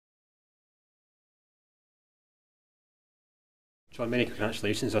John, many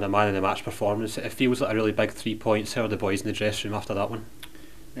congratulations on a man of the match performance. It feels like a really big 3 points. How are the boys in the dressing room after that one?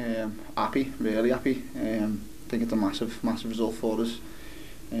 Happy, really happy. I think it's a massive result for us.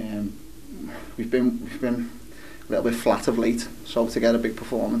 We've been a little bit flat of late, so to get a big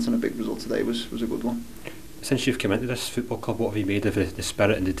performance and a big result today was a good one. Since you've come into this football club, what have you made of the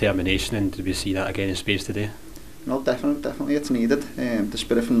spirit and determination, and did we see that again in spades today? No, definitely it's needed. The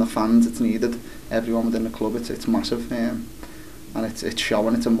spirit from the fans, it's needed. Everyone within the club, it's massive. And it's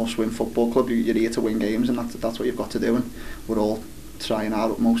showing. It's a must-win football club. You're here to win games, and that's what you've got to do, and we're all trying our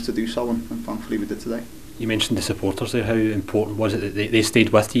utmost to do so, and thankfully we did today. You mentioned the supporters there. How important was it that they stayed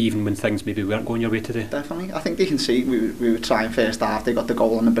with you even when things maybe weren't going your way today? Definitely. I think they can see we were trying first half. They got the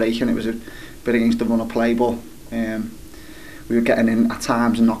goal on the break, and it was a bit against the run of play, but we were getting in at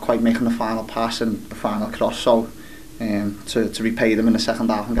times and not quite making the final pass and the final cross, so to repay them in the second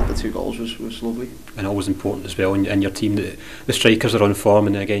half and get the 2 goals was lovely. And always important as well in your team that the strikers are on form,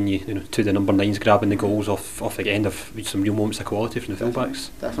 and again you know to the number 9s grabbing the goals off the end of some real moments of quality from the fullbacks.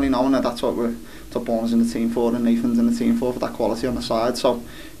 Definitely knowing that's what Born's in the team for, and Nathan's in the team for that quality on the side, so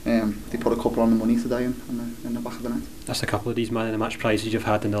they put a couple on the money today in the back of the net. That's a couple of these man of the match prizes you've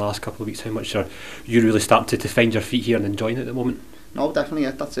had in the last couple of weeks. How much are you really starting to find your feet here and enjoying it at the moment? No, definitely,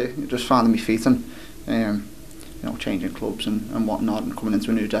 yeah, that's it. Just finding my feet and you know, changing clubs and whatnot, and coming into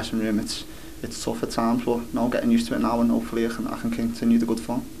a new dressing room. It's tough at times, but no, getting used to it now, and hopefully I can continue the good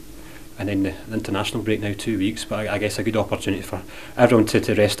form. And then the international break now, 2 weeks, but I guess a good opportunity for everyone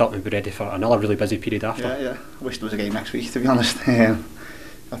to rest up and be ready for another really busy period after. Yeah. I wish there was a game next week, to be honest.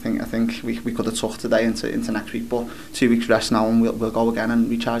 I think we could have took today into next week, but 2 weeks rest now, and we'll go again and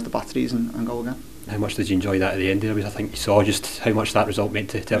recharge the batteries and go again. How much did you enjoy that at the end there? Because I think you saw just how much that result meant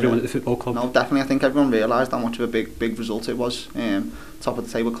to everyone at the football club. No, definitely. I think everyone realised how much of a big result it was. Top of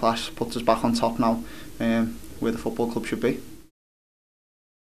the table clash puts us back on top now, where the football club should be.